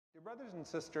Dear brothers and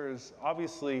sisters,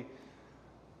 obviously,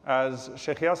 as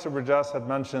Sheikh Yasser Burjas had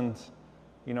mentioned,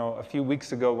 a few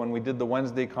weeks ago when we did the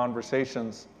Wednesday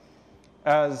conversations,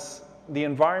 as the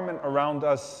environment around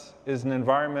us is an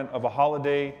environment of a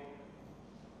holiday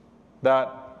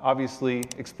that obviously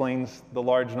explains the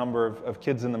large number of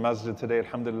kids in the masjid today,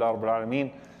 alhamdulillah rabbil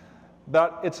alameen,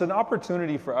 that it's an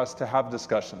opportunity for us to have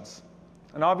discussions.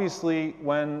 And obviously,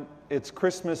 when it's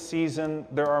Christmas season,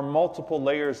 there are multiple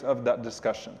layers of that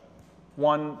discussion.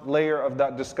 One layer of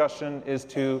that discussion is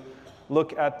to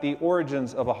look at the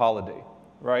origins of a holiday,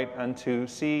 right? And to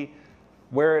see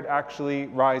where it actually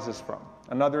rises from.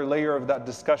 Another layer of that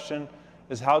discussion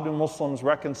is how do Muslims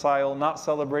reconcile not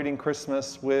celebrating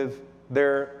Christmas with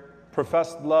their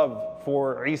professed love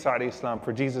for Isa alayhi salam,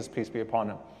 for Jesus, peace be upon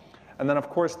him. And then, of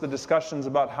course, the discussions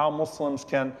about how Muslims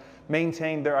can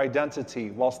maintain their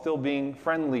identity while still being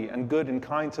friendly and good and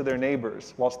kind to their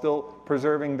neighbors, while still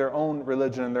preserving their own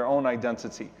religion and their own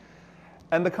identity.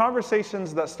 And the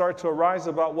conversations that start to arise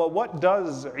about, well, what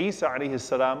does Isa alayhi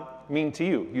salam mean to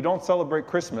you? You don't celebrate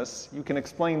Christmas. You can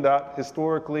explain that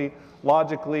historically,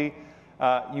 logically.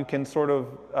 You can sort of,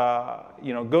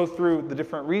 go through the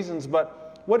different reasons,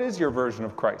 but what is your version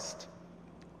of Christ?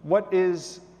 What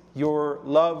is your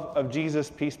love of Jesus,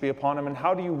 peace be upon him, and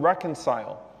how do you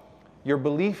reconcile your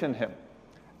belief in him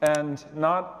and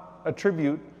not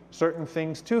attribute certain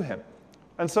things to him?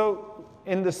 And so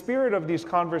in the spirit of these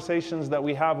conversations that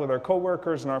we have with our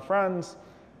coworkers and our friends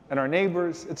and our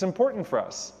neighbors, it's important for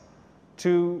us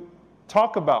to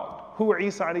talk about who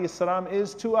Isa alayhi salam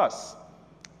is to us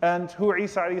and who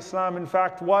Isa alayhi salam in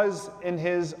fact was in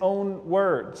his own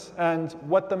words, and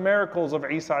what the miracles of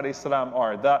Isa alayhi salam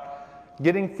are, that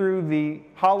getting through the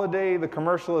holiday, the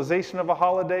commercialization of a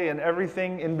holiday, and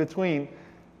everything in between,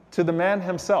 to the man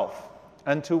himself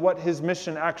and to what his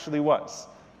mission actually was.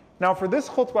 Now, for this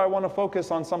khutbah, I want to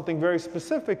focus on something very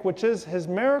specific, which is his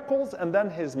miracles and then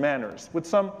his manners, with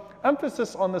some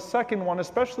emphasis on the second one,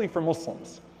 especially for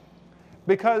Muslims.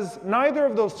 Because neither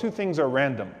of those two things are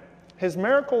random. His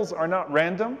miracles are not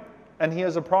random, and he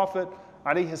is a prophet,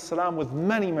 alayhi salam, with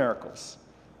many miracles.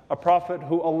 A prophet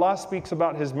who Allah speaks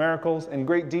about his miracles in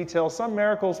great detail. Some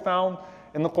miracles found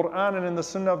in the Quran and in the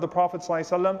Sunnah of the Prophet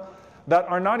ﷺ that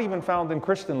are not even found in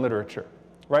Christian literature,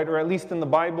 right? Or at least in the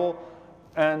Bible,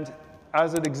 and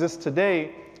as it exists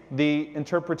today, the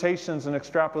interpretations and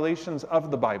extrapolations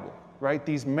of the Bible, right?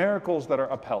 These miracles that are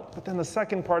upheld. But then the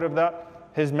second part of that,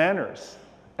 his manners,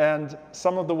 and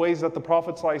some of the ways that the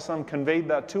Prophet ﷺ conveyed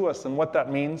that to us and what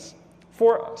that means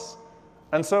for us.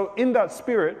 And so in that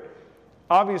spirit,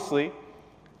 obviously,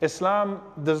 Islam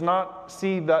does not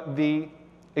see that the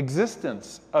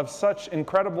existence of such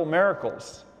incredible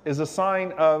miracles is a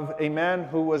sign of a man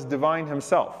who was divine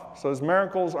himself. So his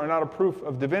miracles are not a proof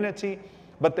of divinity,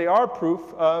 but they are proof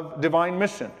of divine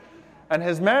mission. And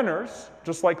his manners,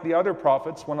 just like the other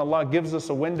prophets, when Allah gives us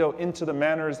a window into the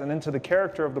manners and into the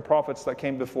character of the prophets that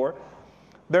came before,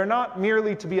 they're not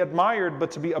merely to be admired, but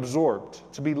to be absorbed,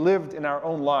 to be lived in our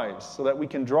own lives, so that we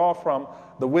can draw from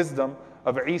the wisdom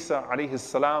of Isa alayhi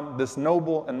salam, this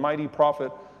noble and mighty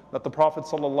prophet, that the Prophet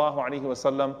sallallahu alaihi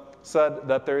wasallam said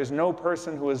that there is no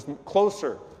person who is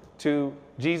closer to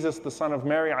Jesus, the son of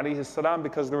Mary alayhi salam,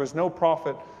 because there is no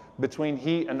prophet between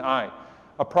he and I.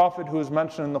 A prophet who is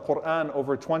mentioned in the Quran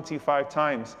over 25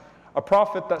 times. A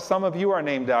prophet that some of you are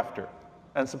named after.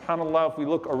 And subhanAllah, if we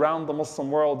look around the Muslim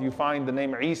world, you find the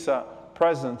name Isa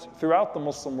present throughout the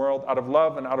Muslim world out of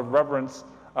love and out of reverence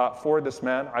for this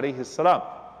man alayhi salam.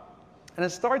 And it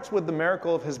starts with the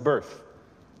miracle of his birth.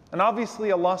 And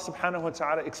obviously Allah subhanahu wa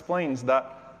ta'ala explains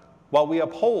that while we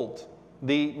uphold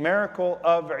the miracle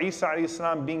of Isa alayhi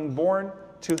salam being born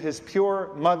to his pure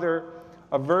mother,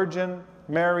 a virgin,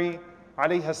 Mary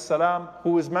alayhi salam,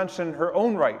 who is mentioned in her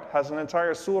own right, has an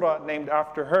entire surah named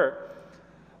after her,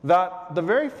 that the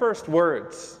very first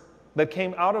words that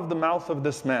came out of the mouth of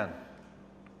this man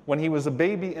when he was a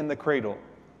baby in the cradle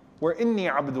were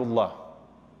Inni Abdullah.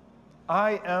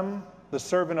 I am the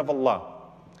servant of Allah.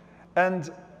 And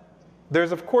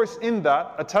there's of course in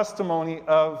that a testimony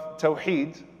of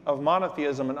Tawheed, of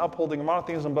monotheism and upholding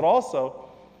monotheism, but also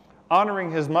honoring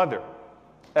his mother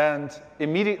and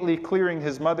immediately clearing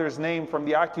his mother's name from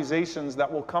the accusations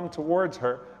that will come towards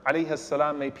her, alayhi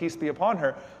salam, may peace be upon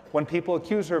her, when people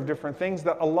accuse her of different things,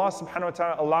 that Allah subhanahu wa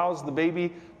ta'ala allows the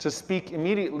baby to speak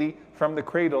immediately from the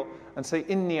cradle and say,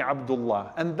 Inni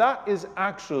Abdullah. And that is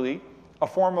actually a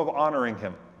form of honoring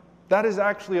him. That is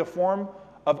actually a form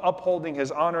of upholding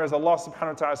his honor, as Allah subhanahu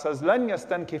wa ta'ala says, لَن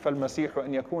يَسْتَنْكِفَ الْمَسِيحُ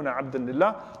أَنْ يَكُونَ عَبْدًا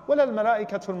لِلَّهِ وَلَا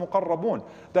الْمَلَائِكَةُ الْمُقَرَّبُونَ.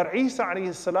 That Isa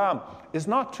alayhi salam is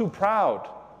not too proud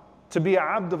to be a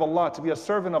abd of Allah, to be a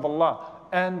servant of Allah.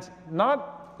 and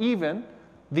not even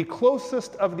the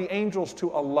closest of the angels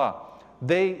to Allah.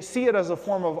 They see it as a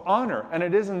form of honor, and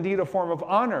it is indeed a form of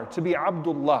honor to be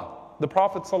Abdullah. The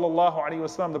Prophet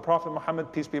ﷺ, the Prophet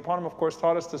Muhammad, peace be upon him, of course,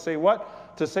 taught us to say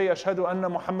what? To say, Ashhadu anna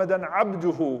Muhammadan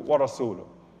abduhu wa rasuluh.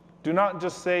 Do not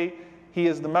just say, he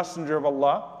is the messenger of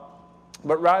Allah,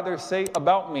 but rather say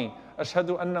about me,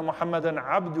 Ashhadu anna Muhammadan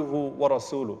abduhu wa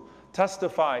rasuluh.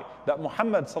 Testify that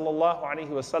Muhammad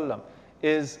ﷺ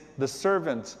is the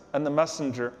servant and the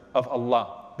messenger of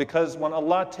Allah. Because when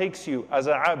Allah takes you as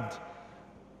a abd,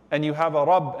 and you have a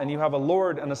Rabb, and you have a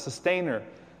Lord and a sustainer,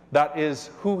 that is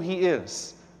who He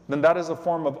is, then that is a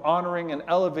form of honoring and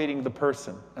elevating the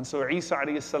person. And so Isa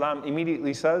alayhi salam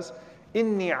immediately says,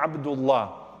 Inni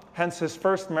Abdullah. Hence his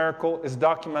first miracle is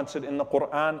documented in the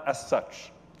Quran as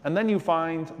such. And then you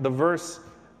find the verse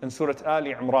in Surah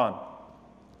Ali Imran,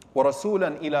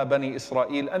 وَرَسُولًا إِلَى بَنِي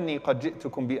إِسْرَائِيلَ أَنِّي قَدْ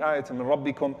جِئْتُكُمْ بِآيَةٍ مِّن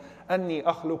رَبِّكُمْ أَنِّي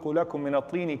أَخْلُقُ لَكُم مِّنَ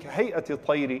الطِّينِ كَهَيْئَةِ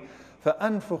الطَّيْرِ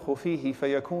فَأَنفُخُ فِيهِ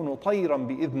فَيَكُونُ طَيْرًا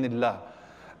بِإِذْنِ اللَّهِ.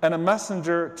 And a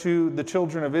messenger to the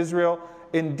children of Israel,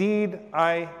 indeed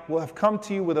I will have come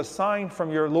to you with a sign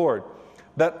from your Lord,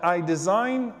 that I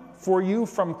design for you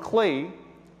from clay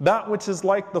that which is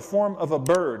like the form of a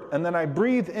bird, and then I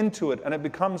breathe into it and it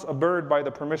becomes a bird by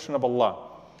the permission of Allah.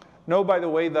 Know, by the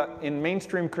way, that in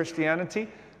mainstream Christianity,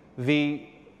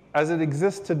 as it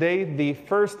exists today, the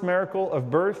first miracle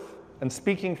of birth and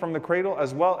speaking from the cradle,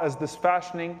 as well as this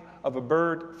fashioning of a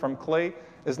bird from clay,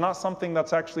 is not something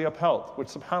that's actually upheld, which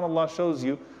subhanAllah shows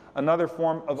you another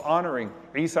form of honoring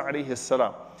Isa alayhi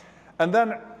salam. And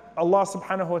then Allah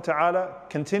subhanahu wa ta'ala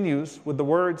continues with the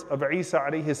words of Isa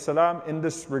alayhi salam in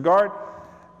this regard,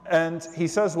 and He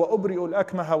says, وَأُبْرِئُ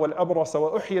الْأَكْمَهَ وَالْأَبْرَصَ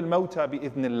وَأُحْيِي الْمَوْتَى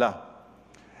بِإِذْنِ اللَّهِ.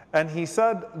 And He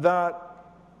said that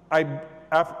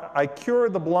I cure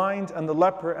the blind and the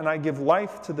leper, and I give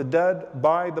life to the dead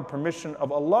by the permission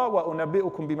of Allah.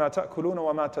 وَأُنَبِّئُكُمْ بِمَا تَأْكُلُونَ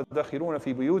وَمَا تَدَّخِرُونَ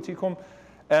فِي بُيُوتِكُمْ.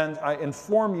 And I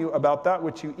inform you about that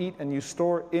which you eat and you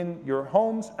store in your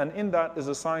homes, and in that is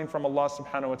a sign from Allah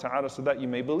subhanahu wa ta'ala so that you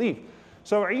may believe.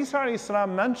 So Isa alayhi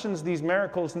salam mentions these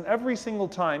miracles in every single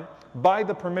time by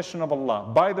the permission of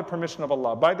Allah, by the permission of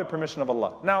Allah, by the permission of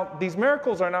Allah. Now, these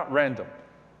miracles are not random.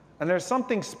 And there's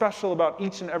something special about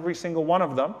each and every single one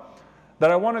of them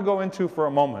that I want to go into for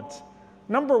a moment.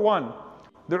 Number one,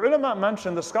 the ulama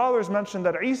mentioned, the scholars mentioned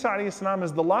that Isa alayhi salam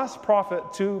is the last prophet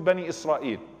to Bani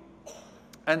Israel.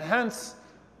 And hence,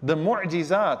 the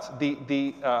mu'jizat,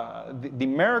 the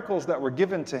miracles that were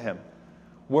given to him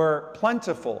were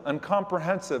plentiful and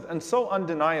comprehensive and so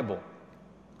undeniable,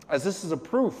 as this is a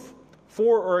proof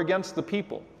for or against the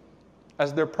people,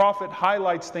 as their prophet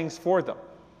highlights things for them.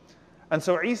 And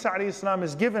so Isa alayhi salam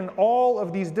is given all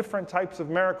of these different types of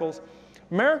miracles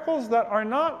that are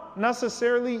not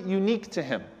necessarily unique to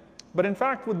him. But in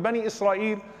fact, with Bani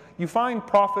Israel, you find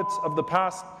prophets of the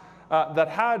past that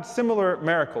had similar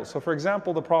miracles. So for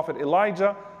example, the prophet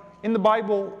Elijah in the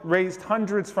Bible raised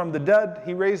hundreds from the dead.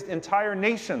 He raised entire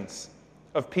nations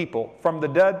of people from the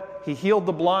dead. He healed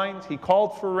the blind. He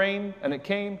called for rain and it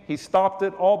came. He stopped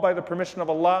it, all by the permission of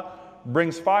Allah.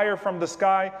 Brings fire from the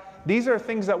sky. These are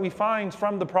things that we find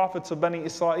from the prophets of Bani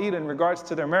Israel in regards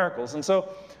to their miracles. And so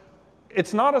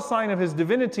it's not a sign of his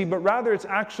divinity, but rather it's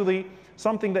actually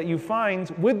something that you find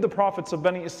with the prophets of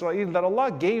Bani Israel, that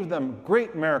Allah gave them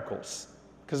great miracles.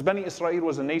 Because Bani Israel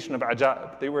was a nation of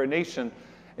ajaib. They were a nation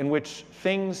in which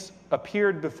things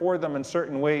appeared before them in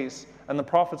certain ways, and the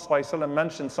Prophet ﷺ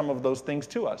mentioned some of those things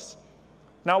to us.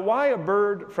 Now, why a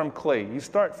bird from clay? You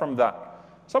start from that.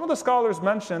 Some of the scholars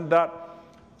mentioned that,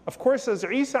 of course, as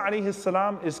Isa alayhi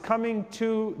salam is coming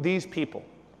to these people,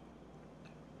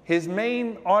 his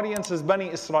main audience is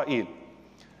Bani Israel.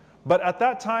 But at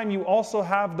that time, you also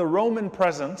have the Roman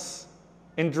presence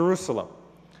in Jerusalem.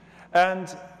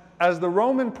 And as the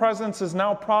Roman presence is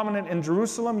now prominent in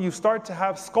Jerusalem, you start to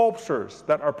have sculptures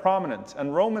that are prominent,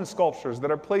 and Roman sculptures that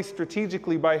are placed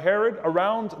strategically by Herod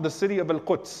around the city of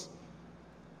Al-Quds.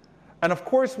 And of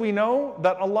course, we know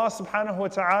that Allah subhanahu wa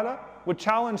ta'ala would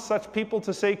challenge such people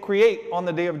to say, create on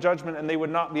the Day of Judgment, and they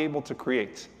would not be able to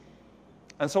create.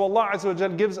 And so Allah Azza wa Jal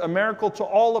gives a miracle to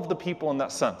all of the people in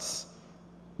that sense,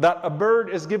 that a bird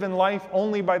is given life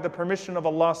only by the permission of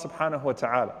Allah subhanahu wa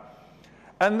ta'ala.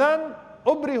 And then,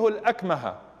 ubrihu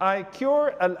al-akmaha, I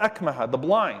cure al-akmaha, the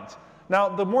blind. Now,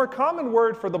 the more common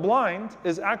word for the blind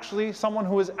is actually someone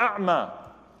who is a'ma.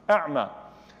 A'ma.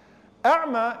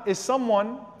 A'ma is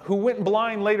someone who went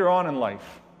blind later on in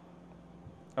life.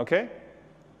 Okay?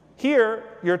 Here,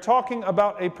 you're talking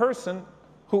about a person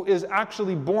who is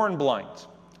actually born blind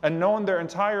and known their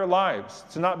entire lives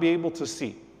to not be able to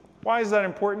see. Why is that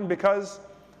important? Because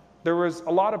there was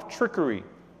a lot of trickery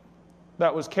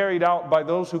that was carried out by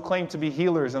those who claimed to be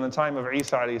healers in the time of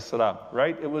Isa alayhi salam,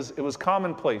 right? It was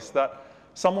commonplace that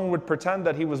someone would pretend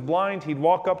that he was blind, he'd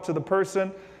walk up to the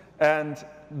person, and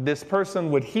this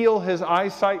person would heal his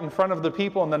eyesight in front of the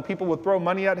people, and then people would throw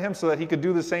money at him so that he could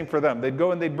do the same for them. They'd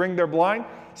go and they'd bring their blind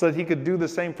so that he could do the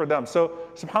same for them. So,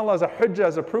 subhanAllah, as a hujjah,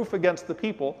 as a proof against the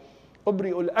people,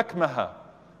 Ubri'ul akmaha,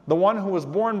 the one who was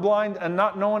born blind and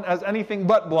not known as anything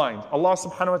but blind. Allah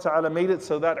subhanahu wa ta'ala made it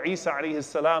so that Isa alayhi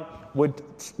salam would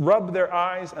rub their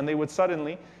eyes and they would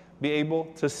suddenly be able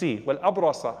to see. Wal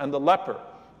abrasa, and the leper.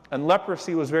 And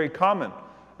leprosy was very common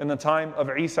in the time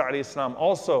of Isa alayhi salam,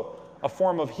 also a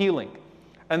form of healing.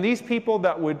 And these people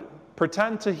that would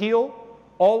pretend to heal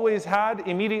always had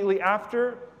immediately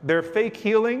after their fake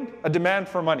healing a demand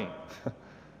for money.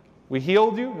 We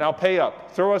healed you, now pay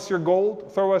up. Throw us your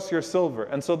gold, throw us your silver.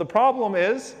 And so the problem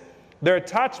is their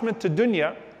attachment to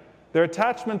dunya, their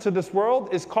attachment to this world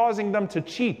is causing them to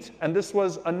cheat. And this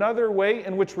was another way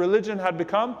in which religion had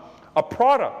become a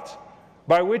product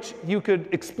by which you could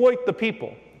exploit the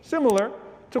people. Similar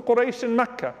to Quraysh in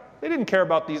Mecca. They didn't care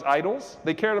about these idols.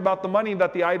 They cared about the money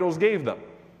that the idols gave them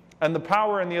and the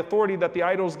power and the authority that the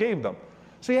idols gave them.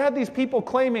 So you had these people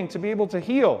claiming to be able to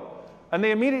heal, and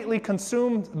they immediately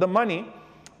consumed the money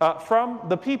from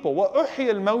the people. وَأُحْيَ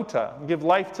الْمَوْتَى, give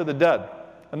life to the dead.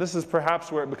 And this is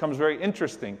perhaps where it becomes very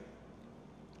interesting,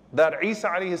 that Isa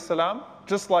alayhi salam,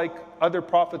 just like other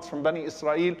prophets from Bani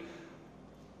Israel,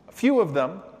 few of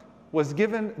them was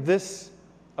given this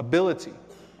ability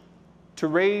to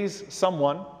raise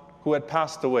someone who had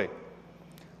passed away.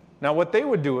 Now what they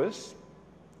would do is,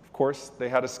 of course, they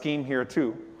had a scheme here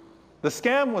too. The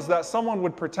scam was that someone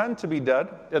would pretend to be dead,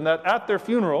 and that at their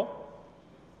funeral,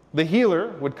 the healer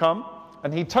would come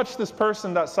and he'd touch this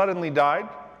person that suddenly died,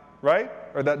 right?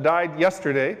 Or that died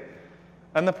yesterday,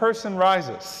 and the person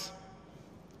rises.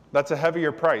 That's a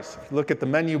heavier price. If you look at the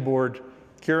menu board,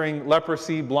 curing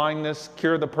leprosy, blindness,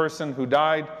 cure the person who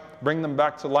died, bring them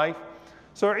back to life.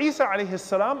 So Isa alayhi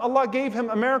salam, Allah gave him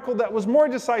a miracle that was more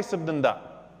decisive than that,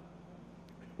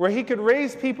 where he could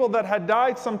raise people that had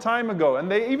died some time ago.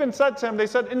 And they even said to him, they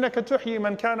said, إِنَّكَ تُحْيِي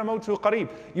مَنْ كَانَ مَوْتُهُ قَرِيبٌ.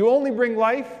 You only bring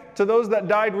life to those that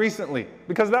died recently,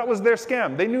 because that was their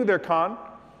scam. They knew their con.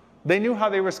 They knew how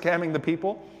they were scamming the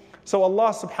people. So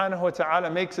Allah subhanahu wa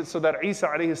ta'ala makes it so that Isa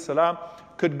alayhi salam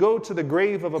could go to the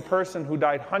grave of a person who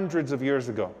died hundreds of years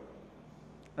ago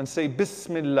and say,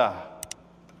 Bismillah,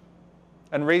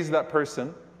 and raise that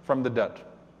person from the dead.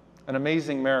 An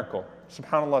amazing miracle.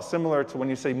 SubhanAllah, similar to when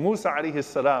you say Musa alayhi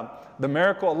salam, the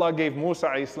miracle Allah gave Musa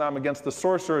alayhi salam against the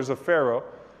sorcerers of Pharaoh.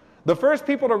 The first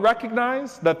people to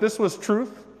recognize that this was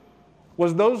truth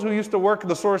was those who used to work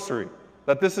the sorcery,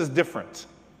 that this is different.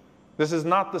 This is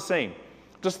not the same.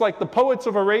 Just like the poets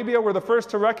of Arabia were the first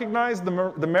to recognize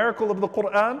the miracle of the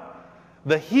Quran,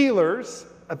 the healers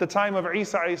at the time of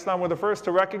Isa alayhi salam were the first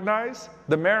to recognize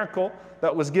the miracle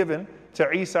that was given to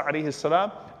Isa alayhi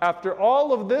salam. After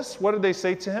all of this, what did they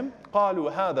say to him?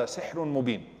 قَالُوا هَذَا سِحْرٌ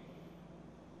مُبِينٌ.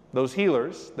 Those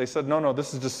healers, they said, no,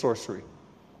 this is just sorcery.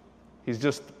 He's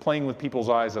just playing with people's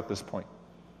eyes at this point.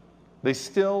 They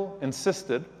still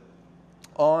insisted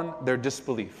on their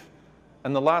disbelief.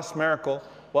 And the last miracle,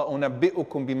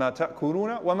 وَأُنَبِّئُكُمْ بِمَا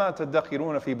تَأْكُلُونَ وَمَا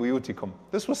تَدَّخِرُونَ فِي بُيُوتِكُمْ.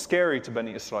 This was scary to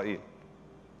Bani Israel.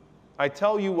 I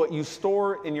tell you what you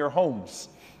store in your homes.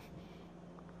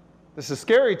 This is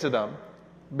scary to them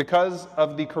because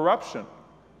of the corruption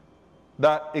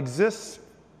that exists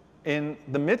in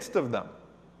the midst of them,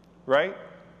 right?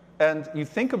 And you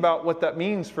think about what that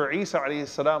means for Isa alayhi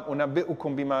salam, أُنَبِّئُكُمْ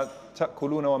بِمَا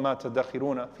تَأْكُلُونَ وَمَا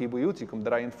تَدَّخِرُونَ فِي بُيُوتِكُمْ,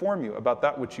 that I inform you about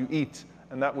that which you eat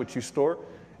and that which you store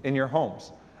in your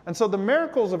homes. And so the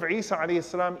miracles of Isa alayhi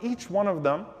salam, each one of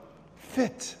them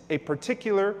fit a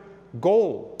particular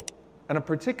goal and a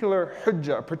particular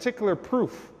hujjah, a particular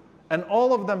proof. And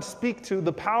all of them speak to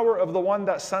the power of the one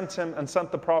that sent him and sent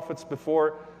the prophets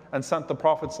before and sent the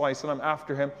Prophet ﷺ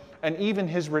after him, and even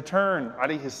his return,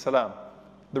 alayhi salam,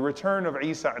 the return of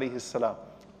Isa alayhi salam.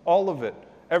 All of it,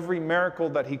 every miracle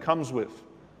that he comes with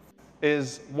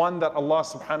is one that Allah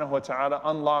subhanahu wa ta'ala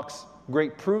unlocks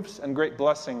great proofs and great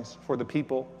blessings for the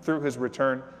people through his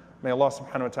return. May Allah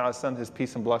subhanahu wa ta'ala send his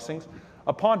peace and blessings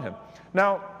upon him.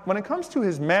 Now, when it comes to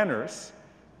his manners,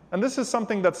 and this is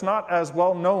something that's not as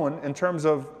well known in terms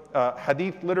of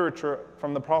hadith literature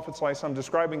from the Prophet ﷺ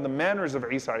describing the manners of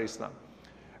Isa alayhi salam.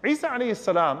 Isa alayhi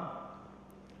salam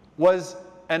was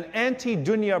an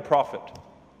anti-dunya prophet.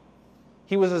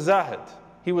 He was a zahid.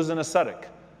 He was an ascetic.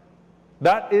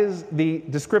 That is the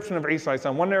description of Isa alayhi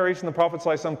salam. One narration the Prophet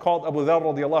ﷺ called Abu Dharr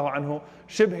radiallahu anhu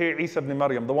Shibhi Isa ibn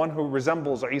Maryam, the one who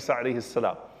resembles Isa alayhi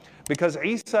salam. Because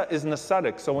Isa is an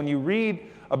ascetic. So when you read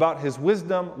about his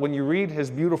wisdom, when you read his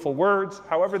beautiful words,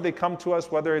 however they come to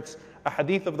us, whether it's a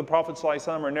hadith of the Prophet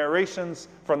ﷺ or narrations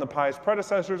from the pious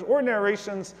predecessors or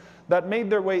narrations that made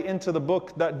their way into the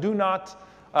book that do not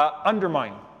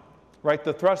undermine, right,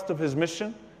 the thrust of his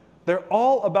mission, they're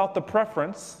all about the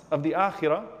preference of the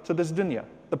akhirah to this dunya,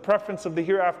 the preference of the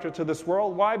hereafter to this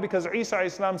world. Why? Because Isa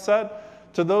ﷺ said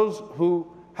to those who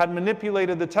had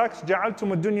manipulated the text,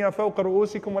 جَعَلْتُمُ الدُّنْيَا فَوْقَ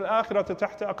رُؤُوسِكُمْ وَالْآخِرَةَ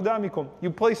تَحْتَ أَقْدَامِكُمْ. You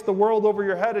placed the world over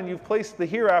your head and you've placed the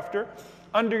hereafter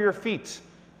under your feet.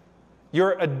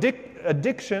 Your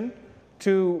addiction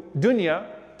to dunya,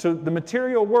 to the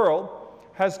material world,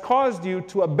 has caused you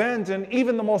to abandon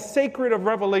even the most sacred of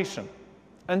revelation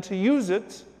and to use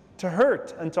it to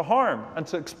hurt and to harm and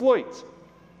to exploit.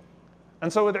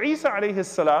 And so with Isa alayhi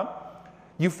salam,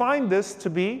 you find this to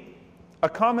be a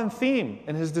common theme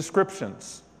in his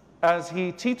descriptions as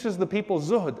he teaches the people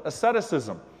zuhud,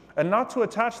 asceticism, and not to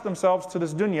attach themselves to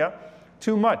this dunya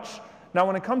too much. Now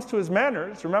when it comes to his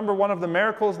manners, remember one of the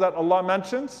miracles that Allah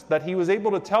mentions, that he was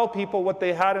able to tell people what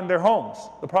they had in their homes.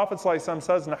 The Prophet ﷺ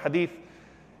says in a hadith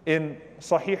in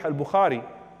Sahih al-Bukhari,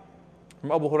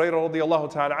 from Abu Hurairah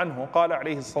radiyallahu ta'ala anhu, قال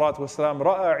عليه الصلاة والسلام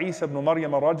رأى عيسى بن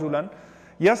مريم رجلا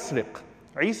يسرق.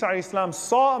 Isa alayhi salam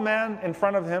saw a man in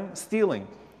front of him stealing.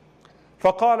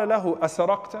 فَقَالَ لَهُ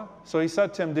أَسَرَقْتَ. So he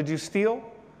said to him, did you steal?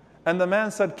 And the man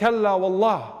said, كَلَّا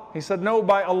وَاللَّهِ. He said, no,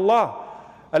 by Allah.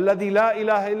 الَّذِي لَا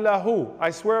إِلَهَ إِلَّا هُ.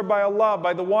 I swear by Allah,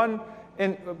 by the one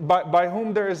by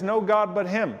whom there is no God but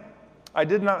him. I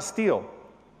did not steal.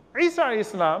 Isa alayhi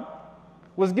salam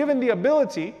was given the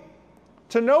ability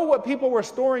to know what people were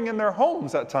storing in their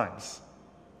homes at times.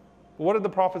 What did the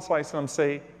Prophet ﷺ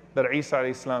say that Isa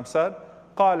alayhi salam said?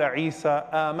 قَالَ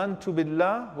عِيسَى آمَنْتُ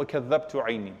بِاللَّهِ وَكَذَّبْتُ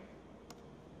عَيْنِي.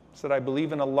 Said, I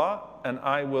believe in Allah and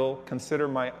I will consider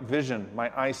my vision,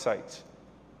 my eyesight,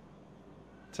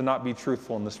 to not be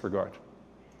truthful in this regard.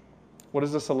 What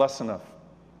is this a lesson of?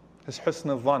 His husn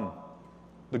al-dhann,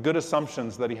 the good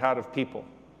assumptions that he had of people.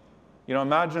 You know,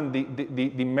 imagine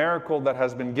the miracle that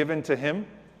has been given to him.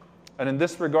 And in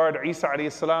this regard, Isa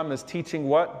alayhi salam is teaching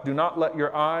what? Do not let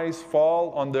your eyes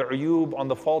fall on the uyub, on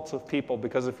the faults of people.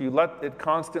 Because if you let it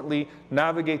constantly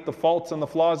navigate the faults and the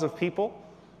flaws of people,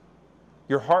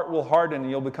 your heart will harden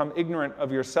and you'll become ignorant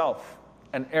of yourself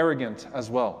and arrogant as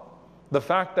well. The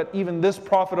fact that even this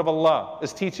Prophet of Allah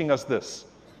is teaching us this.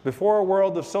 Before a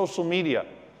world of social media,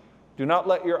 do not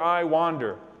let your eye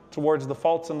wander towards the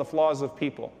faults and the flaws of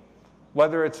people,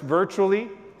 whether it's virtually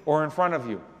or in front of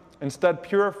you. Instead,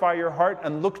 purify your heart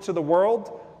and look to the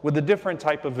world with a different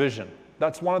type of vision.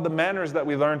 That's one of the manners that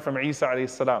we learn from Isa alayhi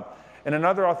salam. In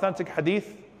another authentic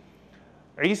hadith,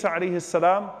 Isa alayhi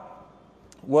salam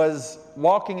was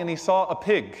walking and he saw a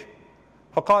pig.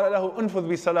 فَقَالَ لَهُ أُنْفُذْ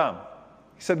بِسَلَامٍ.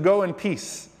 He said, go in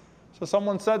peace. So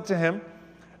someone said to him,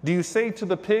 do you say to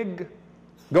the pig,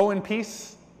 go in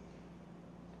peace?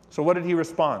 So what did he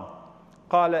respond?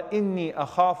 قَالَ إِنِّي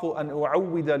أَخَافُ أَنْ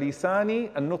أُعَوِّدَ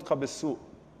لِسَانِي النُّطْقَ بِالسُّوءِ.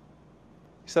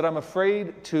 He said, I'm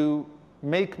afraid to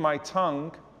make my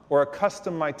tongue or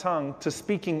accustom my tongue to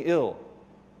speaking ill,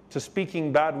 to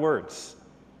speaking bad words.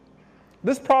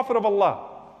 This Prophet of Allah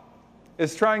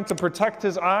is trying to protect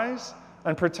his eyes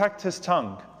and protect his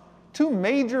tongue. Two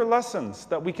major lessons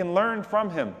that we can learn from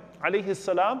him, alayhi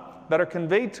salam, that are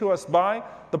conveyed to us by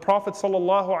the Prophet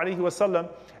sallallahu alaihi wasallam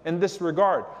in this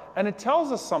regard. And it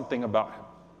tells us something about him.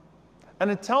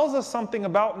 And it tells us something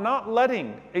about not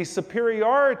letting a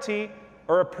superiority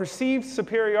or a perceived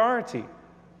superiority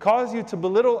cause you to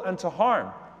belittle and to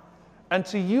harm, and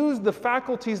to use the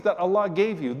faculties that Allah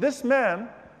gave you. This man,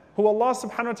 who Allah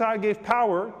subhanahu wa ta'ala gave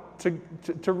power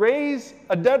to raise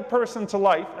a dead person to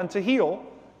life and to heal,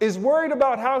 is worried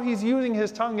about how he's using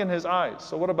his tongue and his eyes.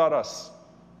 So what about us?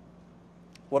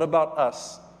 What about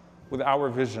us with our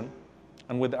vision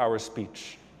and with our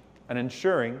speech, and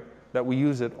ensuring that we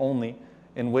use it only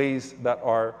in ways that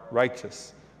are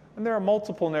righteous? And there are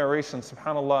multiple narrations,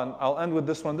 subhanAllah, and I'll end with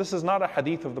this one. This is not a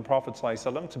hadith of the Prophet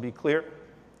ﷺ, to be clear.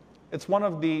 It's one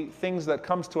of the things that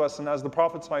comes to us, and as the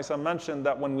Prophet ﷺ mentioned,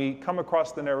 that when we come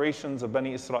across the narrations of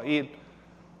Bani Israel,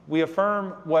 we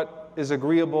affirm what is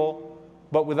agreeable,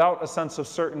 but without a sense of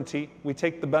certainty. We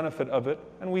take the benefit of it,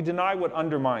 and we deny what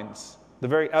undermines the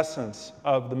very essence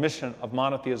of the mission of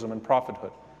monotheism and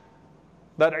prophethood.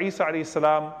 That Isa alayhi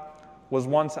salam was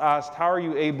once asked, how are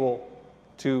you able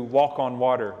to walk on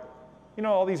water? You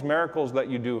know, all these miracles that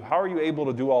you do, how are you able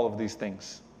to do all of these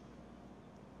things?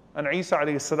 And Isa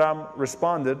alayhi salam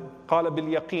responded, قَالَ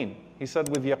بِالْيَقِينِ. He said,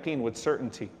 with yaqeen, with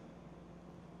certainty.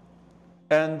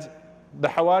 And the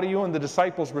Hawariyun, the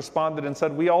disciples, responded and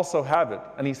said, we also have it.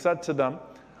 And he said to them,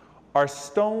 Are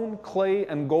stone, clay,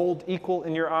 and gold equal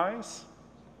in your eyes?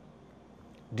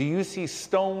 Do you see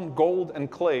stone, gold, and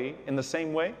clay in the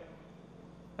same way?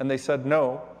 And they said,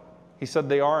 no. He said,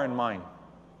 they are in mine.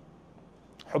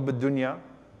 حب الدنيا,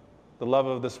 the love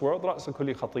of this world, رأس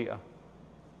كل خطيئة,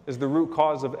 is the root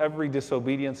cause of every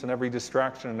disobedience and every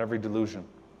distraction and every delusion.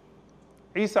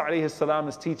 Isa alayhi salam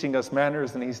is teaching us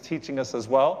manners, and he's teaching us as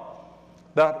well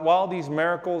that while these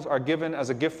miracles are given as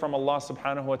a gift from Allah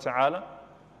subhanahu wa ta'ala,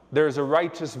 there is a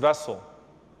righteous vessel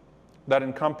that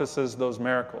encompasses those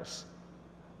miracles.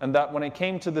 And that when it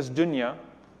came to this dunya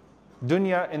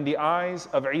in the eyes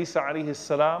of Isa alayhi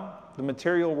salam, the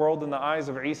material world in the eyes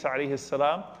of Isa alayhi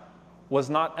salam, was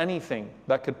not anything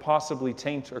that could possibly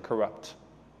taint or corrupt.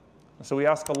 And so we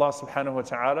ask Allah subhanahu wa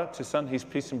ta'ala to send His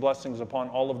peace and blessings upon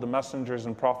all of the messengers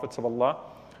and prophets of Allah.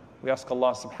 We ask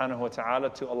Allah subhanahu wa ta'ala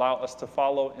to allow us to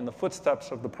follow in the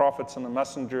footsteps of the prophets and the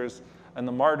messengers and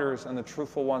the martyrs and the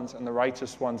truthful ones and the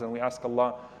righteous ones. And we ask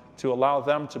Allah to allow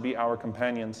them to be our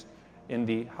companions in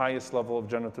the highest level of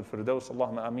Jannat al-Firdaus.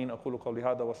 Allahumma ameen. أقول قولي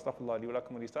هذا واستغفر الله لي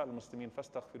ولكم ولسائر المسلمين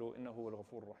فاستغفروا إنه هو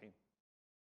الغفور الرحيم.